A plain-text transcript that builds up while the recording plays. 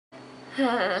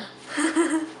Hello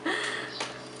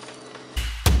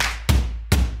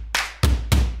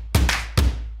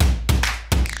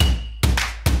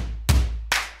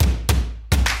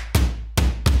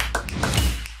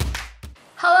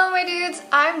my dudes,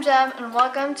 I'm Jem and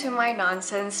welcome to my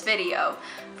nonsense video.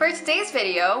 For today's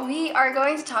video, we are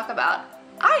going to talk about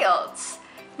IELTS.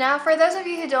 Now for those of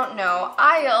you who don't know,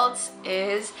 IELTS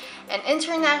is an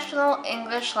international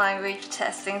English language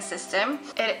testing system.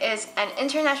 It is an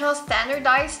international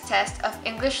standardized test of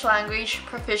English language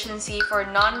proficiency for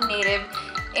non-native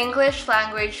English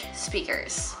language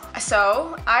speakers.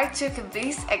 So, I took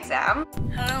this exam.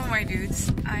 Hello my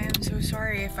dudes, I am so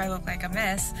sorry if I look like a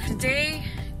mess. Today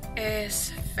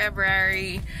is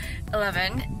February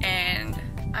 11 and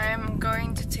I'm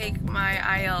going to take my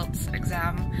IELTS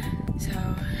exam. So,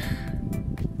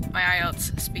 my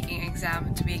IELTS speaking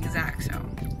exam to be exact, so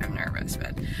I'm nervous,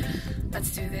 but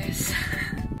let's do this.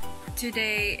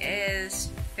 Today is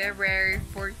February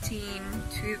 14,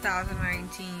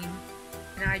 2019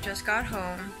 and I just got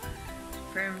home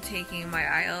from taking my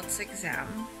IELTS exam.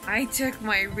 I took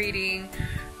my reading,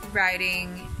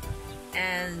 writing,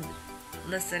 and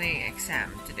listening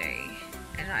exam today,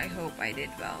 and I hope I did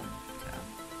well.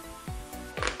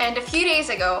 And a few days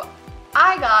ago,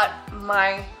 I got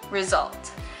my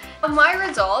result. My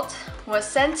result was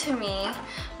sent to me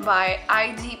by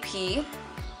IDP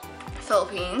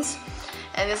Philippines,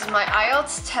 and this is my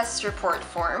IELTS test report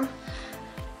form,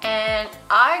 and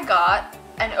I got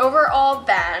an overall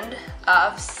band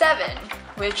of 7,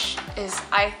 which is,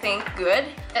 I think, good.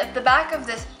 At the back of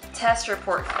this test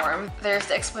report form, there's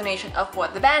the explanation of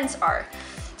what the bands are.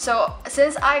 So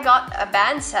since I got a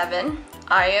band 7,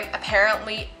 I am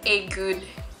apparently a good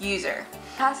user.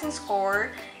 Passing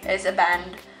score is a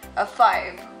band of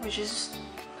 5, which is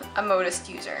a modest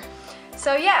user.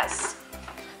 So yes,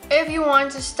 if you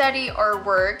want to study or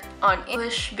work on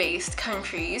English-based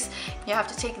countries, you have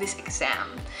to take this exam.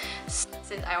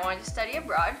 Since I wanted to study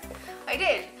abroad, I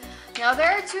did. Now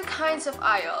there are 2 kinds of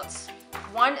IELTS.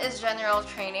 One is general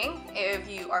training, if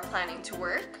you are planning to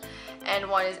work, and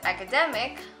one is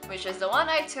academic, which is the one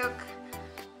I took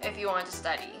if you want to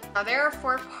study. Now there are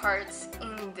 4 parts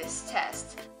in this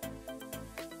test.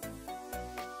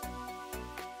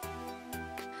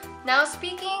 Now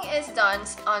speaking is done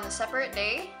on a separate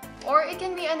day, or it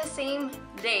can be on the same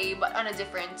day but on a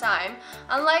different time.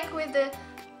 Unlike with the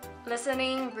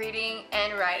listening, reading,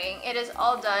 and writing, it is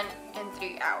all done in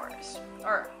 3 hours,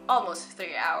 or almost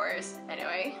 3 hours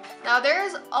anyway. Now there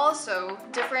is also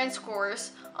different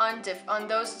scores on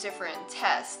those different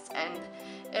tests, and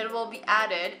it will be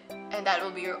added, and that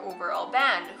will be your overall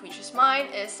band, which is mine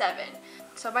is 7.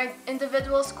 So my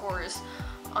individual scores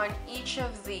on each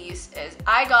of these is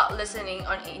I got listening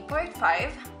on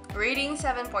 8.5, reading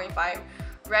 7.5,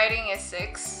 writing is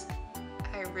 6.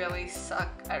 I really suck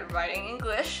at writing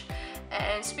English,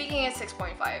 and speaking is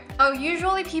 6.5. Now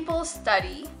usually people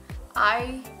study.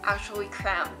 I actually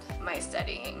cramped my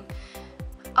studying.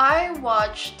 I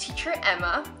watched Teacher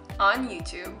Emma on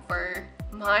YouTube for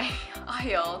my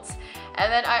IELTS,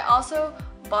 and then I also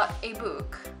bought a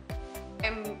book.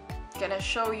 I'm gonna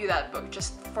show you that book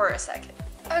just for a second.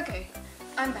 Okay,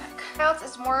 I'm back. IELTS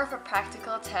is more of a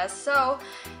practical test, so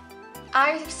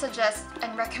I suggest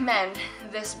and recommend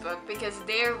this book because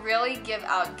they really give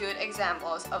out good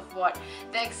examples of what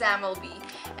the exam will be,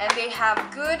 and they have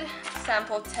good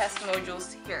sample test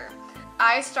modules here.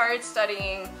 I started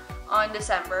studying on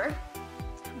December,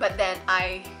 but then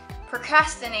I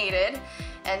procrastinated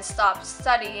and stopped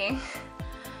studying.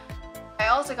 I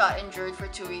also got injured for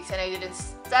 2 weeks and I didn't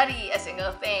study a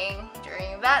single thing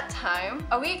during that time.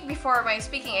 A week before my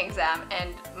speaking exam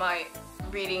and my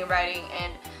reading, writing,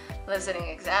 and listening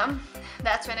exam,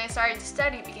 that's when I started to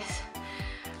study because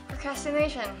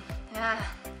procrastination, yeah.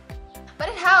 But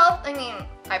it helped. I mean,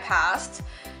 I passed.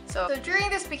 So during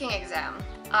the speaking exam,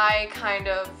 I kind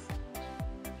of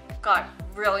got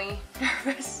really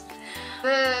nervous.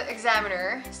 The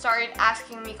examiner started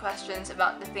asking me questions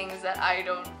about the things that I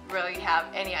don't really have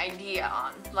any idea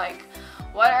on. Like,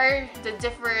 what are the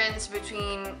difference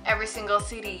between every single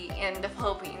city in the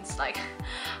Philippines? Like,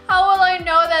 how will I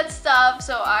know that stuff?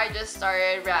 So I just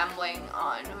started rambling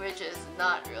on, which is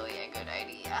not really a good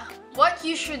idea. What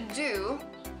you should do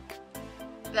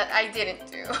that I didn't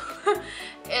do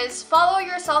is follow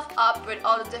yourself up with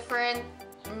all the different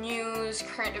news,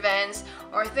 current events,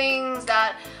 or things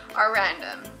that are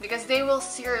random, because they will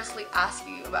seriously ask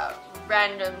you about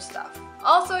random stuff.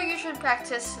 Also, you should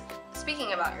practice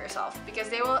speaking about yourself because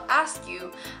they will ask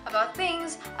you about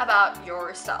things about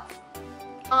yourself.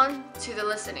 On to the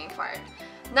listening part.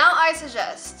 Now I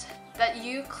suggest that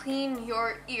you clean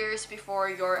your ears before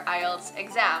your IELTS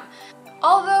exam.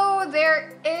 Although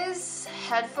there is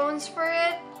headphones for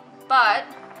it, but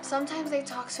sometimes they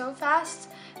talk so fast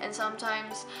and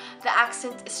sometimes the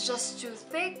accent is just too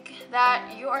thick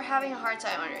that you are having a hard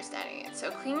time understanding it. So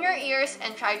clean your ears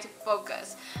and try to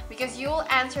focus, because you will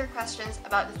answer questions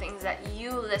about the things that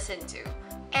you listen to.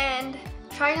 And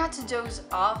try not to doze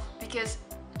off, because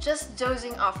just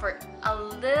dozing off for a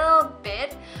little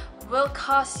bit will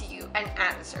cost you an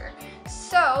answer.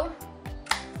 So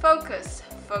focus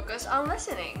on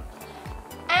listening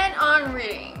and on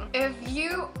reading. If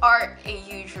you are a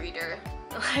huge reader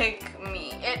like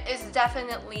me, it is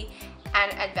definitely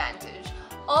an advantage.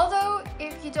 Although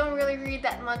if you don't really read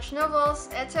that much novels,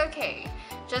 it's okay.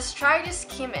 Just try to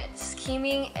skim it.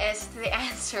 Skimming is the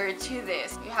answer to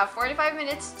this. You have 45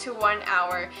 minutes to 1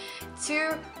 hour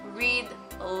to read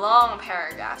long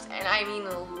paragraphs, and I mean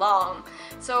long.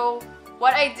 So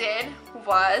what I did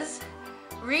was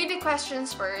read the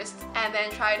questions first and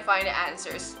then try to find the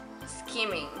answers,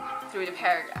 skimming through the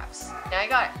paragraphs. And I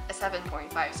got a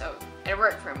 7.5, so it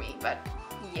worked for me, but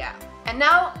yeah. And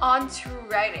now on to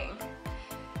writing.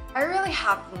 I really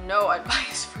have no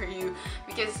advice for you,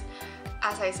 because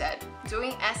as I said,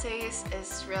 doing essays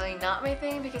is really not my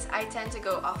thing, because I tend to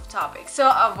go off topic.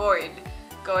 So avoid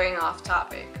going off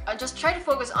topic. Just try to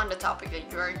focus on the topic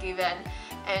that you are given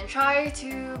and try to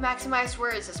maximize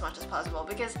words as much as possible,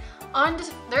 because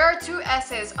there are 2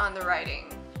 essays on the writing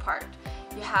part.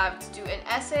 You have to do an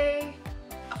essay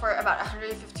for about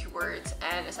 150 words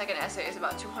and a second essay is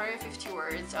about 250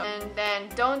 words, and then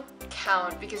don't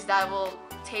count because that will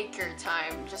take your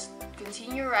time. Just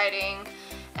continue writing,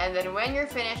 and then when you're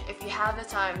finished, if you have the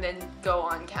time, then go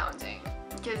on counting,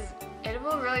 because it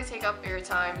will really take up your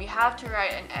time. You have to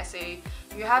write an essay,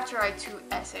 you have to write 2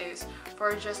 essays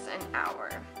for just an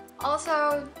hour.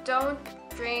 Also, don't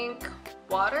drink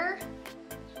water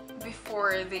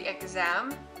before the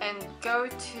exam, and go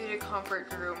to the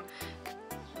comfort room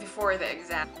before the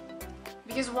exam,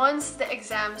 because once the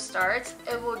exam starts,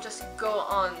 it will just go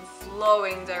on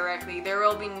flowing directly. There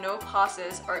will be no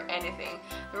pauses or anything.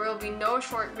 There will be no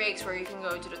short breaks where you can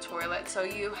go to the toilet, so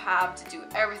you have to do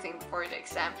everything before the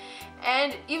exam.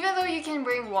 And even though you can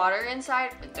bring water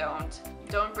inside,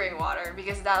 don't bring water,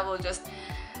 because that will just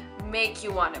make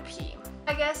you want to pee.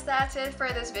 I guess that's it for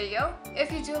this video.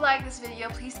 If you do like this video,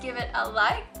 please give it a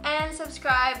like and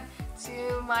subscribe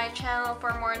to my channel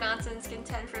for more nonsense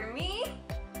content from me.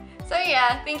 So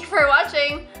yeah, thank you for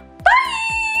watching.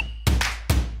 Bye!